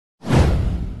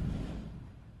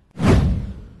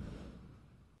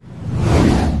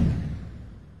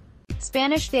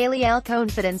Spanish daily El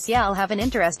Confidencial have an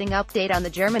interesting update on the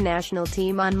German national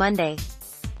team on Monday.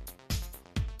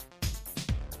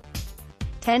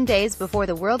 10 days before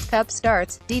the World Cup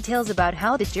starts, details about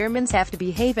how the Germans have to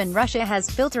behave in Russia has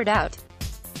filtered out.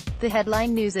 The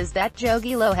headline news is that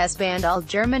Jogi Löw has banned all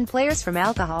German players from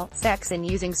alcohol, sex and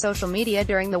using social media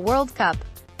during the World Cup.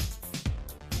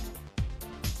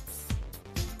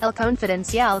 El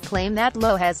Confidencial claim that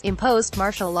Löw has imposed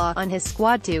martial law on his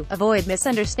squad to avoid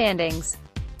misunderstandings.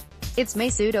 It's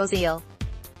Mesut Ozil.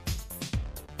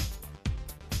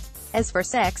 As for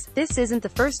sex, this isn't the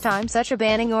first time such a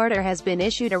banning order has been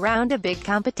issued around a big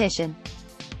competition.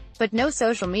 But no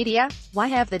social media? Why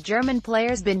have the German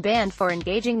players been banned for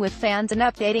engaging with fans and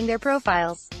updating their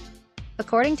profiles?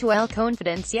 According to El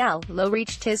Confidencial, Löw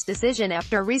reached his decision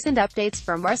after recent updates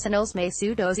from Arsenal's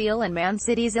Mesut Ozil and Man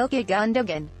City's Ilkay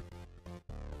Gundogan.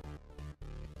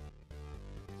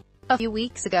 A few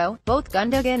weeks ago, both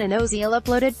Gundogan and Ozil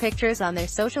uploaded pictures on their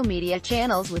social media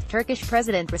channels with Turkish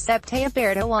President Recep Tayyip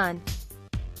Erdogan.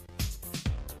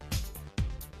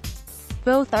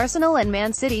 Both Arsenal and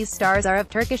Man City's stars are of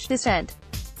Turkish descent.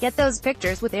 Yet those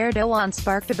pictures with Erdogan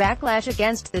sparked a backlash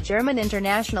against the German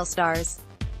international stars.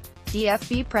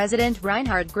 DFB President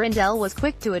Reinhard Grindel was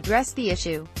quick to address the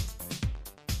issue.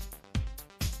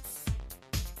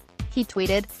 He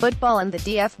tweeted, "Football and the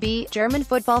DFB, German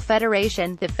Football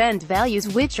Federation, defend values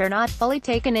which are not fully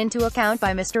taken into account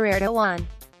by Mr. Erdogan.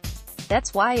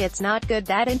 That's why it's not good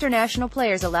that international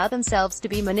players allow themselves to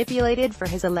be manipulated for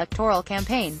his electoral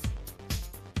campaign.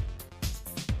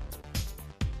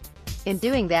 In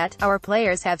doing that, our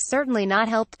players have certainly not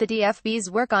helped the DFB's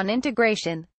work on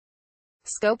integration."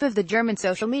 Scope of the German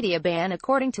social media ban.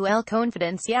 According to El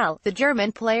Confidencial, the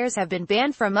German players have been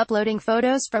banned from uploading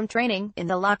photos from training, in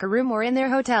the locker room or in their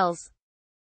hotels.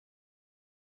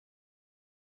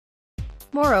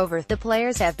 Moreover, the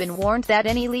players have been warned that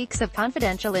any leaks of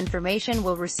confidential information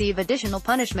will receive additional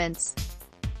punishments.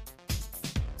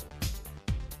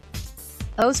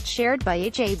 Post shared by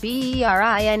HABERINEWS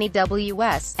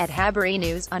at Haberi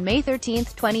News on May 13,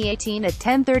 2018 at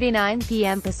 10:39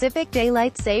 p.m. Pacific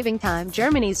Daylight Saving Time.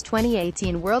 Germany's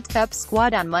 2018 World Cup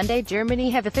squad. On Monday,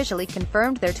 Germany have officially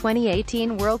confirmed their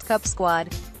 2018 World Cup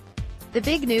squad. The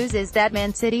big news is that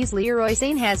Man City's Leroy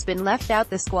Sane has been left out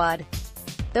the squad.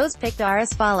 Those picked are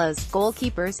as follows: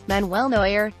 goalkeepers, Manuel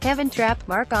Neuer, Kevin Trapp,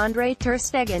 Marc-Andre ter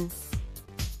Stegen.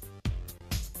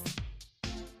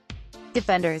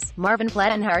 Defenders, Marvin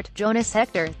Plattenhardt, Jonas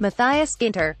Hector, Matthias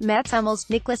Ginter, Mats Hummels,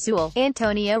 Niklas Süle,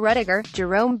 Antonio Rudiger,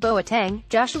 Jerome Boateng,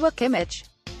 Joshua Kimmich.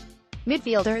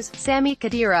 Midfielders, Sami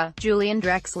Khedira, Julian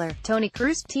Drexler, Toni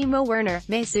Kroos, Timo Werner,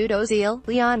 Mesut Ozil,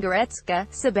 Leon Goretzka,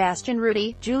 Sebastian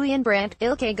Rudy, Julian Brandt,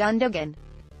 Ilkay Gundogan.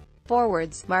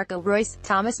 Forwards, Marco Reus,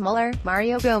 Thomas Muller,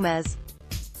 Mario Gomez.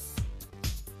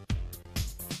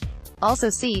 Also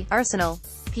see, Arsenal.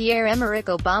 Pierre-Emerick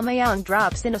Aubameyang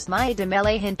drops in Ousmane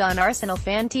Dembélé hint on Arsenal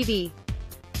Fan TV.